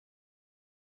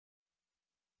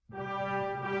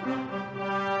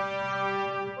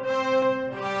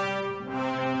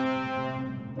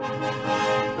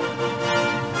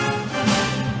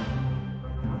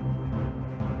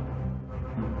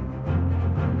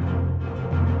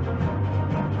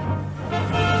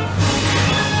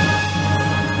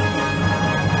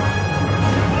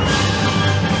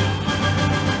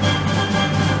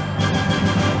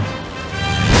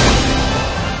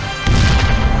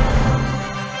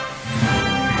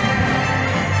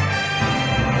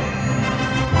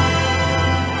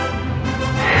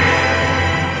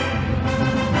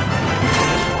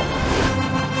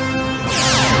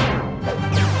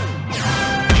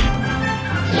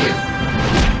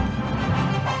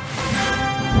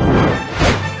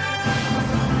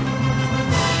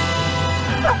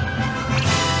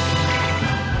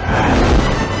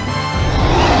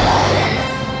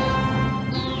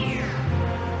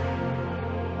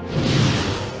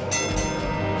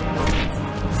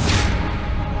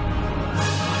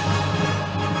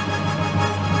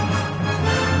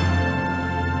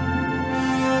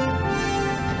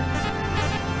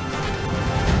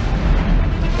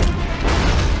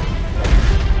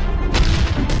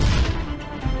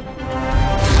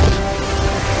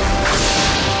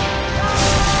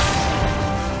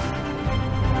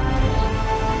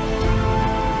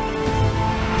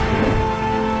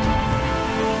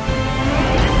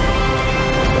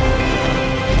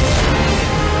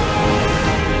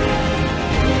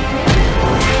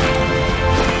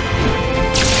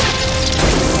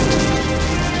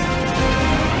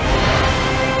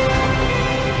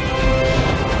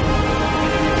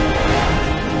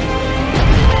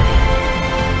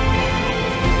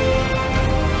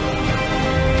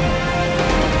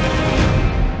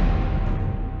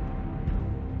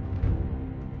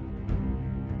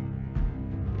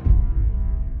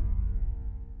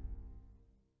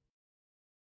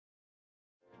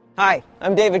Hi,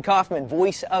 I'm David Kaufman,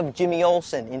 voice of Jimmy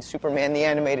Olsen in Superman the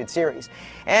Animated Series.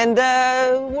 And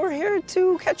we're here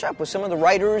to catch up with some of the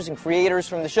writers and creators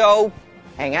from the show,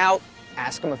 hang out,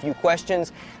 ask them a few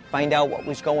questions, find out what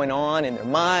was going on in their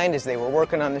mind as they were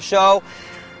working on the show.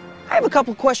 I have a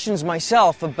couple questions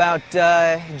myself about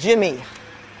Jimmy.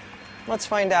 Let's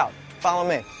find out. Follow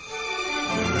me.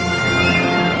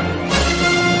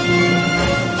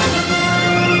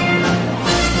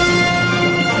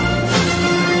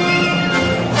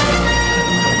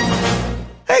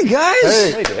 Hey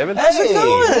guys! Hey David. How's it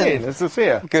going? Hey, nice to see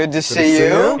you. Good to see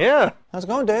you. Yeah. How's it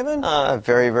going, David?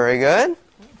 Very, very good.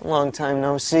 Long time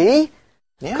no see.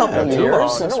 Yeah, Couple of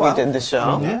years since we did the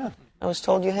show. Yeah. I was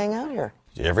told you hang out here.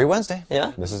 Every Wednesday.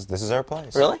 Yeah? This is our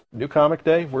place. Really? New comic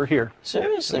day, we're here.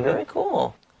 Seriously, very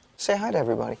cool. Say hi to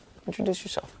everybody. Introduce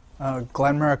yourself.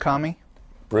 Glenn Murakami.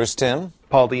 Bruce Timm.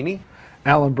 Paul Dini.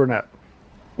 Alan Burnett.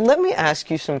 Let me ask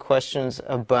you some questions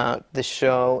about the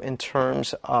show in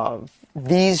terms of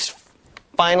these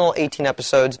final 18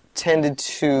 episodes tended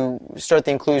to start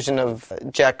the inclusion of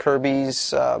Jack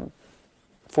Kirby's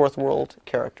Fourth World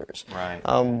characters. Right.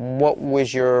 What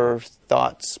was your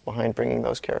thoughts behind bringing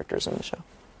those characters in the show?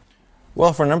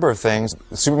 Well, for a number of things.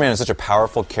 Superman is such a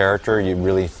powerful character.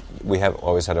 We have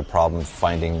always had a problem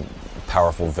finding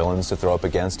powerful villains to throw up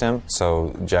against him.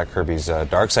 So Jack Kirby's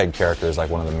Darkseid character is like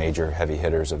one of the major heavy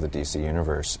hitters of the DC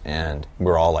universe, and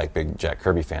we're all like big Jack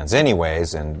Kirby fans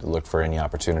anyways, and look for any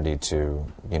opportunity to,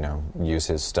 you know, use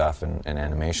his stuff in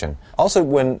animation. Also,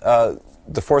 when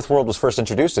the Fourth World was first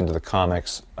introduced into the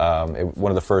comics,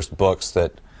 one of the first books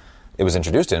that it was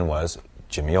introduced in was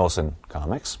Jimmy Olsen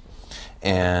comics.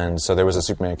 And so there was a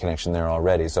Superman connection there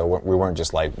already. So we weren't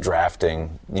just like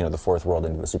drafting, you know, the Fourth World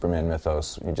into the Superman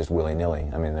mythos just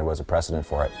willy-nilly. I mean, there was a precedent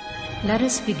for it. Let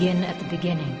us begin at the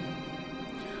beginning.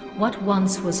 What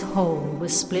once was whole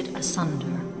was split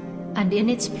asunder, and in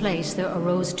its place there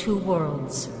arose two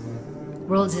worlds.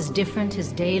 Worlds as different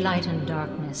as daylight and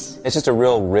darkness. It's just a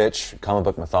real rich comic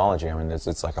book mythology. I mean,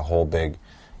 it's like a whole big,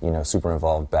 you know, super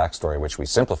involved backstory, which we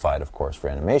simplified, of course, for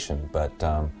animation.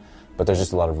 But there's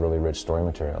just a lot of really rich story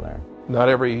material there. Not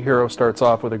every hero starts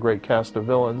off with a great cast of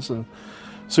villains, and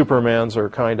Supermans are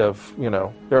kind of, you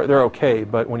know, they're okay,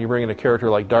 but when you bring in a character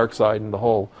like Darkseid and the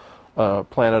whole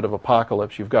planet of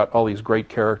Apocalypse, you've got all these great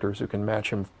characters who can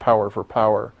match him power for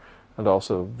power, and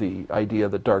also the idea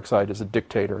that Darkseid is a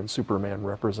dictator and Superman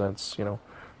represents, you know,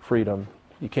 freedom.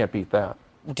 You can't beat that.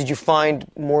 Did you find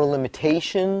more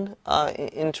limitation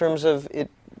in terms of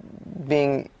it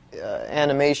being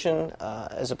animation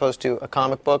as opposed to a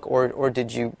comic book, or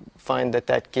did you find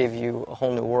that gave you a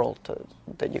whole new world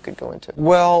that you could go into?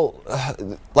 Well,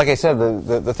 like I said,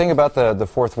 the thing about the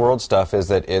Fourth World stuff is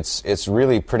that it's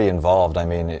really pretty involved. I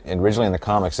mean, originally in the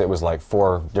comics it was like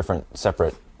 4 different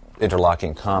separate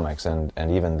interlocking comics, and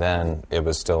even then it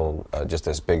was still just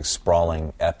this big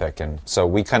sprawling epic, and so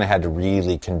we kind of had to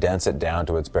really condense it down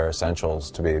to its bare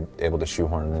essentials to be able to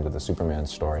shoehorn it into the Superman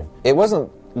story. It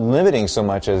wasn't limiting so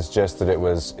much as just that it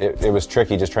was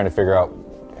tricky, just trying to figure out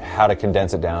how to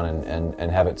condense it down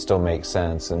and have it still make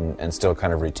sense and still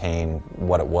kind of retain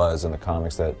what it was in the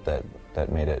comics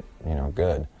that made it, you know,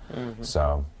 good.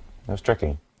 So it was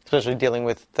tricky. Especially dealing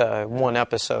with one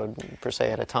episode, per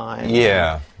se, at a time.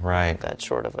 Yeah, right. That's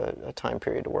sort of a time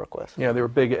period to work with. Yeah, they were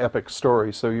big epic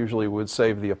stories, so usually we would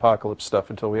save the Apocalypse stuff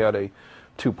until we had a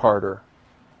two-parter.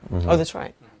 Oh, that's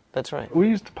right. That's right. We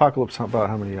used Apocalypse about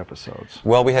how many episodes?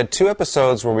 Well, we had 2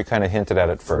 episodes where we kind of hinted at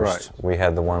it first. Right. We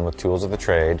had the one with Tools of the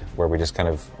Trade, where we just kind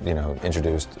of, you know,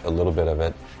 introduced a little bit of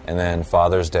it. And then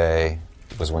Father's Day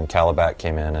was when Calabat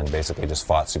came in and basically just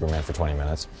fought Superman for 20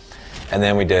 minutes. And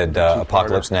then we did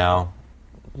Apocalypse Now,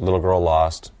 Little Girl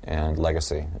Lost, and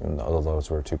Legacy. And all of those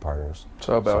were 2-parters.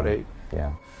 So about 8.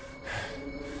 Yeah.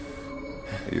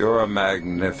 You're a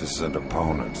magnificent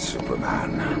opponent,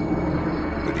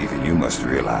 Superman. But even you must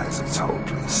realize it's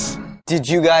hopeless. Did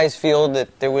you guys feel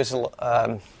that there was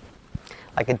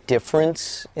like a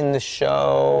difference in the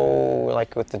show,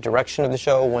 like with the direction of the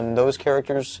show when those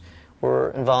characters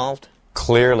were involved?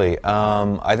 Clearly.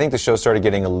 I think the show started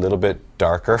getting a little bit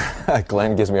darker.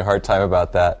 Glenn gives me a hard time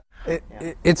about that.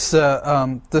 It's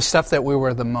the stuff that we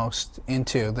were the most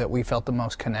into, that we felt the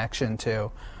most connection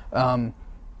to.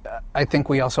 I think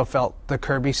we also felt the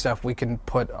Kirby stuff, we can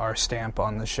put our stamp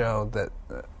on the show, that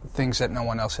things that no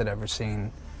one else had ever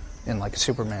seen in like a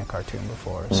Superman cartoon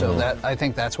before. So that, I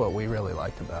think that's what we really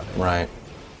liked about it. Right.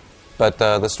 But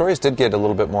the stories did get a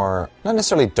little bit more, not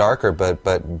necessarily darker,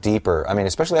 but deeper. I mean,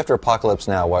 especially after Apocalypse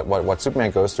Now, what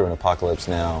Superman goes through in Apocalypse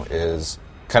Now is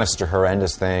kind of such a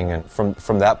horrendous thing. And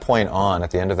from that point on,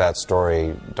 at the end of that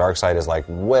story, Darkseid is like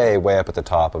way up at the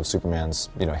top of Superman's,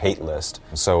 you know, hate list.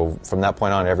 So from that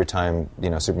point on, every time, you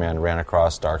know, Superman ran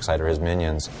across Darkseid or his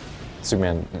minions,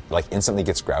 Superman like instantly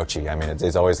gets grouchy. I mean,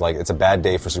 it's always like, it's a bad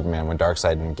day for Superman when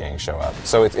Darkseid and gang show up.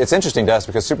 So it's interesting to us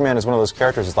because Superman is one of those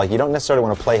characters. It's like you don't necessarily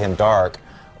want to play him dark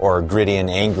or gritty and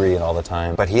angry and all the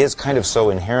time, but he is kind of so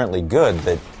inherently good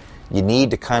that you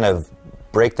need to kind of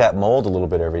break that mold a little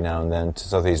bit every now and then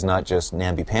so that he's not just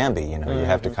namby-pamby. You know, you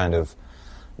have to kind of,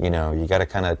 you know, you got to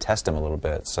kind of test him a little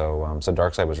bit. So so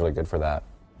Darkseid was really good for that.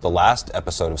 The last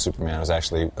episode of Superman was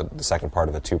actually the second part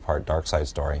of a 2-part Darkseid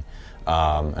story.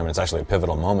 I mean, it's actually a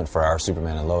pivotal moment for our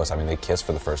Superman and Lois. I mean, they kiss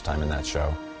for the first time in that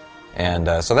show.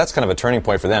 And so that's kind of a turning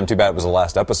point for them. Too bad it was the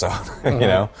last episode, you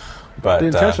know. But the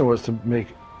intention was to make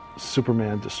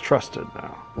Superman distrusted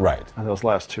now. Right. In those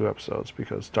last 2 episodes,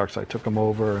 because Darkseid took him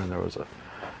over, and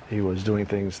he was doing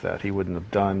things that he wouldn't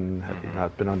have done had he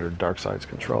not been under Darkseid's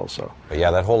control. So. But yeah,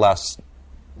 that whole last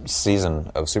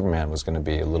season of Superman was going to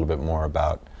be a little bit more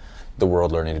about the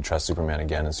world learning to trust Superman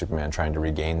again, and Superman trying to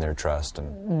regain their trust.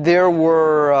 And there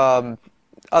were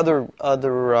other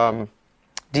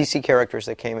DC characters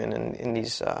that came in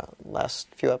these last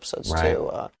few episodes too.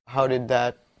 How did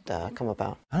that come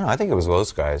about? I don't know. I think it was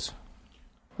those guys.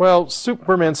 Well,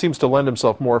 Superman seems to lend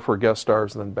himself more for guest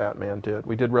stars than Batman did.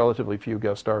 We did relatively few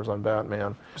guest stars on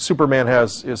Batman. Superman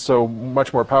is so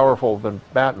much more powerful than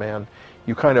Batman.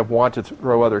 You kind of want to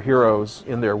throw other heroes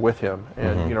in there with him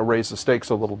and you know, raise the stakes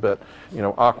a little bit. You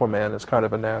know, Aquaman is kind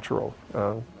of a natural.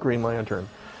 Green Lantern,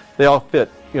 they all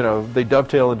fit. You know, they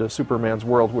dovetail into Superman's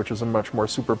world, which is a much more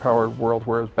superpowered world,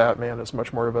 whereas Batman is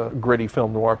much more of a gritty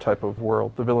film noir type of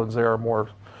world. The villains there are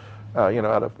more, you know,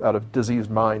 out of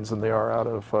diseased minds than they are out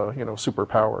of you know,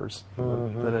 superpowers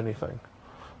than anything.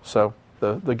 So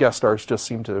the guest stars just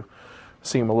seem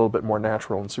a little bit more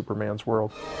natural in Superman's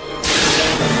world.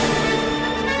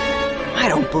 I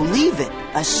don't believe it.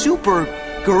 A super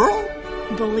girl?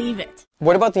 Believe it.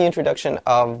 What about the introduction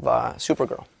of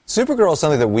Supergirl? Supergirl is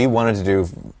something that we wanted to do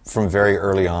from very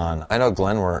early on. I know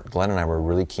Glenn and I were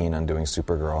really keen on doing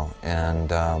Supergirl,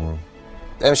 and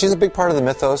she's a big part of the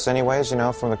mythos anyways, you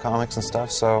know, from the comics and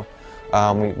stuff, so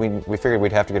we figured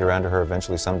we'd have to get around to her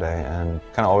eventually someday, and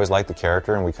kind of always liked the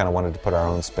character, and we kind of wanted to put our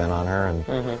own spin on her.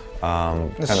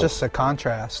 And it's just a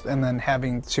contrast, and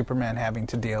then Superman having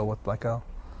to deal with like a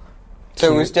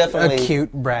So it was definitely a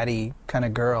cute, bratty kind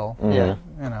of girl. Yeah,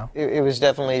 you know, it was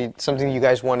definitely something you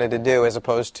guys wanted to do, as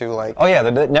opposed to like. Oh yeah,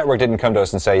 the network didn't come to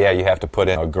us and say, yeah, you have to put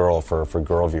in a girl for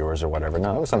girl viewers or whatever.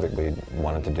 No, it was something we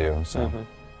wanted to do. So.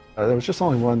 There was just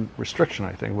only one restriction,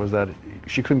 I think, was that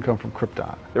she couldn't come from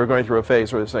Krypton. They were going through a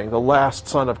phase where they're saying the last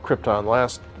son of Krypton,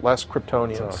 last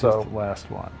Kryptonian. So he's the last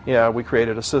one. Yeah, we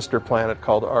created a sister planet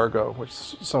called Argo, which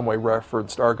some way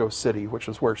referenced Argo City, which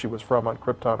is where she was from on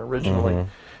Krypton originally.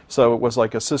 So it was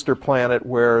like a sister planet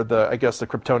where I guess the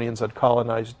Kryptonians had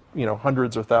colonized,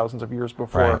 hundreds or thousands of years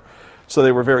before. Right. So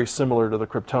they were very similar to the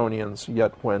Kryptonians,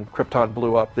 yet when Krypton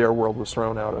blew up, their world was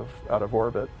thrown out of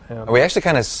orbit. And We actually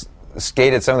kind of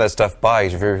skated some of that stuff by.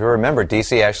 If you remember,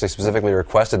 DC actually specifically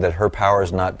requested that her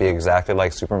powers not be exactly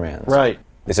like Superman's. Right.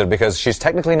 They said because she's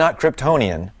technically not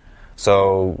Kryptonian,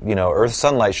 so, Earth's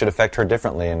sunlight should affect her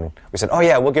differently. And we said, oh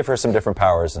yeah, we'll give her some different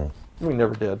powers. And we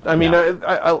never did. I mean,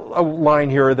 a line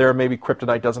here or there, maybe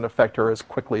kryptonite doesn't affect her as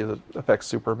quickly as it affects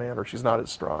Superman, or she's not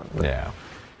as strong. But, yeah.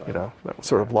 That was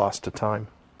sort of lost to time.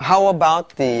 How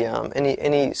about the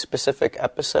any specific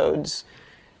episodes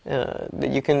that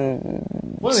you can?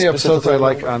 One of the episodes I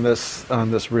like on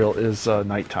this reel is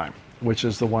Nighttime, which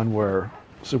is the one where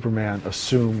Superman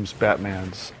assumes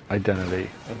Batman's identity,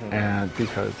 and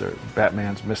because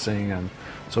Batman's missing, and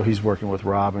so he's working with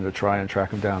Robin to try and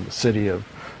track him down. The city of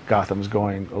Gotham's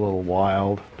going a little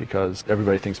wild because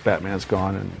everybody thinks Batman's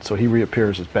gone, and so he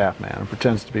reappears as Batman and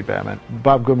pretends to be Batman.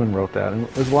 Bob Goodman wrote that, and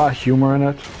there's a lot of humor in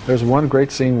it. There's one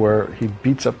great scene where he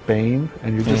beats up Bane,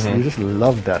 and you just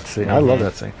love that scene. I love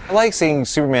that scene. I like seeing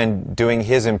Superman doing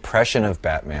his impression of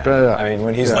Batman. I mean,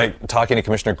 when he's like talking to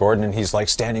Commissioner Gordon, and he's like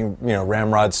standing,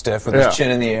 ramrod stiff with his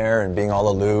chin in the air and being all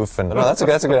aloof. And that's a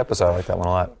good episode. I like that one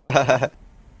a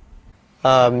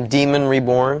lot. Demon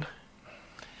Reborn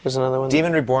was another one.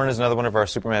 Demon Reborn is another one of our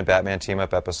Superman Batman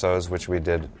team-up episodes, which we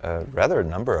did rather a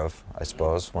number of, I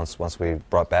suppose, once we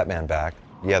brought Batman back.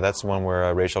 Yeah, that's the one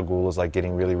where Rachel Gould is like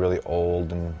getting really, really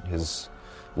old, and his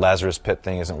Lazarus Pit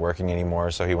thing isn't working anymore,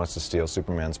 so he wants to steal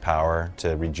Superman's power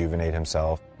to rejuvenate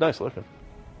himself. Nice looking.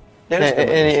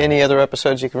 Any other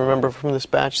episodes you can remember from this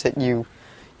batch that you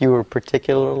were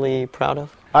particularly proud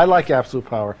of? I like Absolute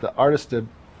Power. The artist did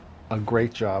a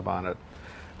great job on it.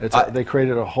 They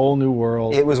created a whole new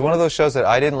world. It was one of those shows that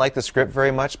I didn't like the script very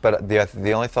much, but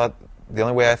the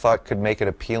only way I thought could make it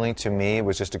appealing to me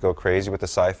was just to go crazy with the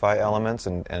sci-fi elements,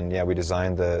 and yeah, we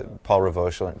designed Paul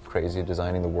Ravoche went crazy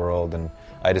designing the world, and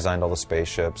I designed all the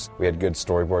spaceships. We had good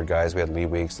storyboard guys. We had Lee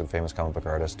Weeks, the famous comic book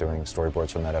artist, doing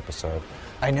storyboards from that episode.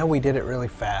 I know we did it really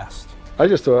fast. I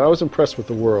was impressed with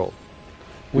the world.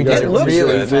 We did it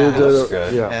really fast.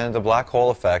 Yeah. And the black hole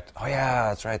effect. Oh yeah,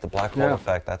 that's right, the black hole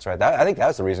effect. That's right. I think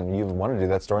that's the reason you wanted to do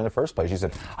that story in the first place. You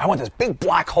said, I want this big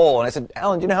black hole. And I said,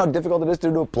 Alan, do you know how difficult it is to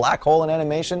do a black hole in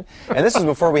animation? And this is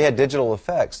before we had digital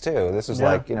effects, too. This was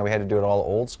like, we had to do it all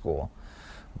old school.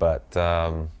 But,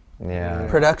 yeah.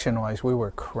 Production-wise, we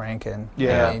were cranking.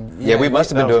 Yeah. I mean, we must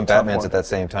have been doing Batmans at that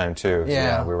same time, too.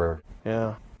 Yeah. We were.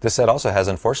 Yeah. This set also has,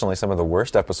 unfortunately, some of the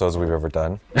worst episodes we've ever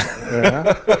done.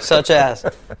 Such as?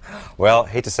 Well,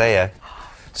 hate to say it,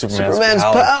 Superman's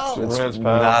Pal. It's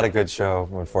not a good show,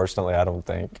 unfortunately, I don't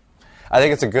think. I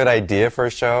think it's a good idea for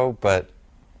a show, but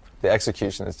the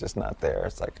execution is just not there.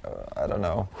 It's like, I don't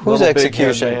know. Whose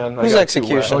execution? Whose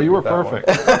execution? Oh, you were perfect.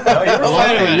 No,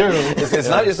 you were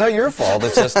fine. It's not your fault.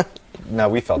 It's just, no,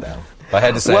 we fell down. I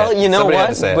had to say well, it. you know Somebody what? Had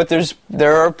to say but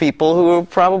there are people who are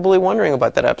probably wondering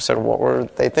about that episode. What were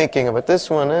they thinking about this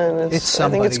one? And It's I think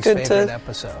somebody's it's good favorite to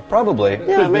episode. Probably.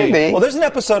 Yeah, maybe. Well, there's an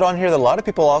episode on here that a lot of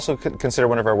people also consider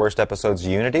one of our worst episodes,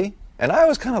 Unity. And I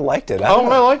always kind of liked it. I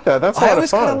like that. That's a lot of fun. I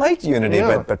always kind of liked Unity,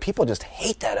 but people just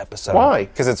hate that episode. Why?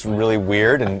 Because it's really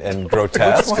weird and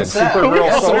grotesque. It's super real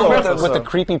solo with the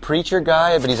creepy preacher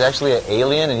guy, but he's actually an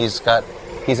alien, and he's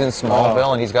in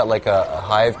Smallville, and he's got like a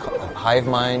hive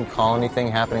mind colony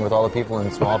thing happening with all the people in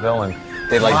Smallville,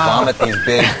 and they like vomit these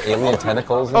big alien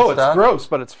tentacles and stuff. It's gross,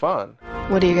 but it's fun.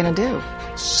 What are you gonna do?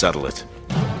 Settle it.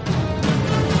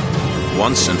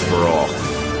 Once and for all.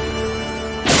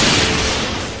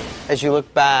 As you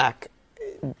look back,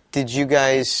 did you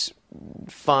guys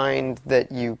find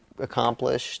that you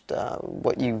accomplished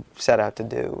what you set out to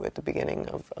do at the beginning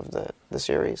of the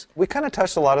series? We kind of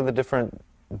touched a lot of the different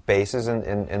bases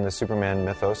in the Superman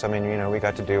mythos. I mean, we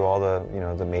got to do all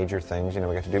the major things. We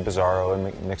got to do Bizarro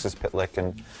and Mixes Pitlick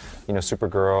and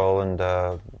Supergirl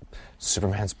and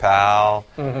Superman's pal.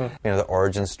 The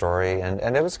origin story,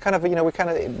 and it was kind of we kind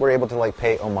of were able to like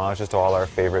pay homages to all our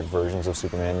favorite versions of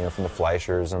Superman. From the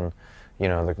Fleischers and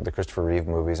the Christopher Reeve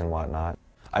movies and whatnot.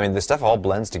 I mean, this stuff all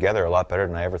blends together a lot better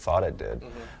than I ever thought it did.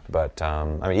 But, I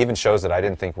mean, even shows that I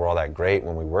didn't think were all that great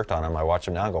when we worked on them, I watch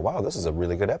them now and go, wow, this is a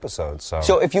really good episode.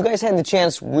 So if you guys had the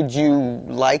chance, would you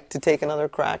like to take another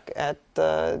crack at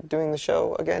doing the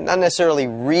show again? Not necessarily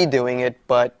redoing it,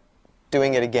 but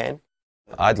doing it again?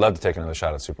 I'd love to take another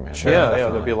shot at Superman. Sure, yeah,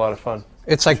 that'd be a lot of fun.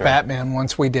 It's like Batman.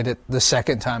 Once we did it the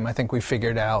second time, I think we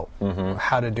figured out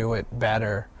how to do it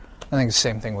better. I think the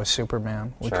same thing with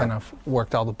Superman. We Sure. kind of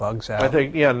worked all the bugs out. I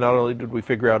think, yeah, not only did we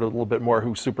figure out a little bit more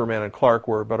who Superman and Clark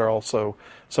were, but also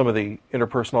some of the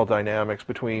interpersonal dynamics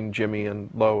between Jimmy and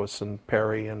Lois and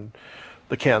Perry and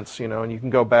the Kents, you know, and you can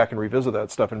go back and revisit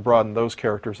that stuff and broaden those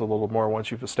characters a little more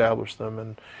once you've established them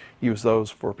and use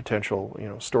those for potential, you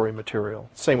know, story material.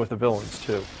 Same with the villains,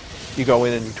 too. You go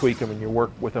in and you tweak them and you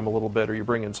work with them a little bit, or you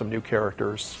bring in some new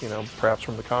characters, you know, perhaps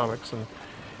from the comics, and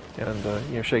you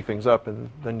know, shake things up, and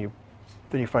then you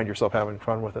find yourself having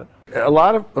fun with it. A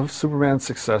lot of Superman's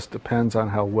success depends on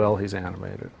how well he's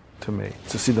animated, to me.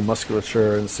 To see the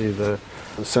musculature and see the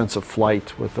sense of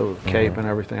flight with the cape and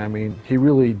everything, I mean, he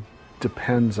really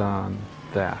depends on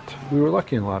that. We were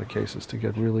lucky in a lot of cases to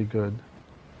get really good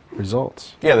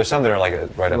results. Yeah, there's some that are like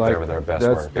right up there with our best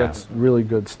work. That's really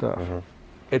good stuff.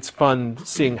 It's fun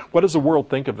seeing, what does the world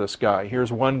think of this guy?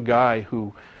 Here's one guy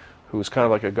who's kind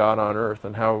of like a god on earth,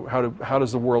 and how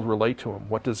does the world relate to him?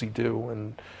 What does he do,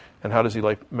 and how does he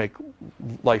make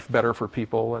life better for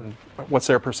people, and what's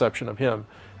their perception of him?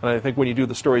 And I think when you do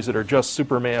the stories that are just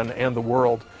Superman and the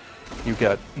world, you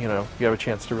have a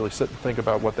chance to really sit and think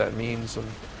about what that means and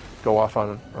go off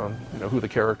on you know, who the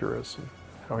character is and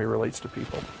how he relates to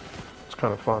people. It's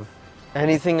kind of fun.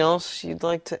 Anything else you'd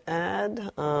like to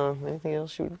add? Anything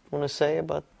else you want to say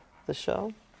about the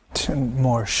show?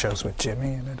 More shows with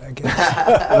Jimmy in it, I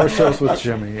guess. More shows with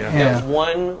Jimmy, yeah.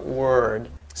 One word.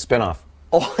 Spin-off.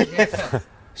 Oh, yeah.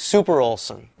 Super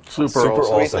Olsen. Super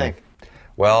Olsen. What do you think?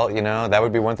 Well, you know, that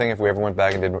would be one thing if we ever went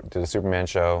back and did a Superman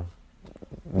show,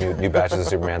 new batches of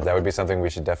Superman. That would be something we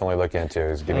should definitely look into,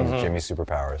 is giving Jimmy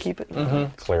superpowers. Keep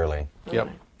it. Clearly. Yep.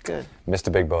 Good. Missed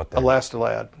a big boat there. Alas, the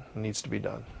lad needs to be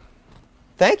done.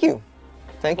 Thank you.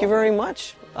 Thank you very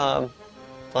much.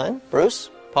 Glenn, Bruce,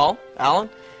 Paul, Alan.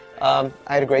 I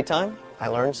had a great time. I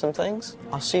learned some things.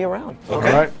 I'll see you around.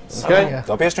 Okay. All right. Okay. Yeah.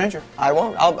 Don't be a stranger. I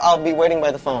won't. I'll be waiting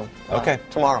by the phone. Okay.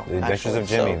 Tomorrow. The Adventures of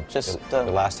Jimmy. So just the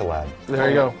last lad. There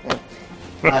you go.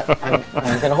 I'm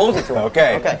going to hold you to it.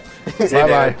 Okay. Okay.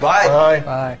 Bye-bye. Bye.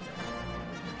 Bye.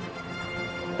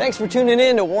 Thanks for tuning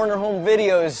in to Warner Home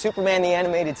Video's Superman the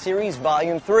Animated Series,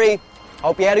 Volume 3.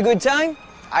 Hope you had a good time.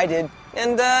 I did.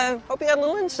 And hope you had a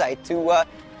little insight to what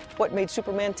made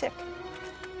Superman tick.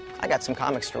 I got some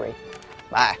comics to read.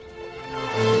 Bye.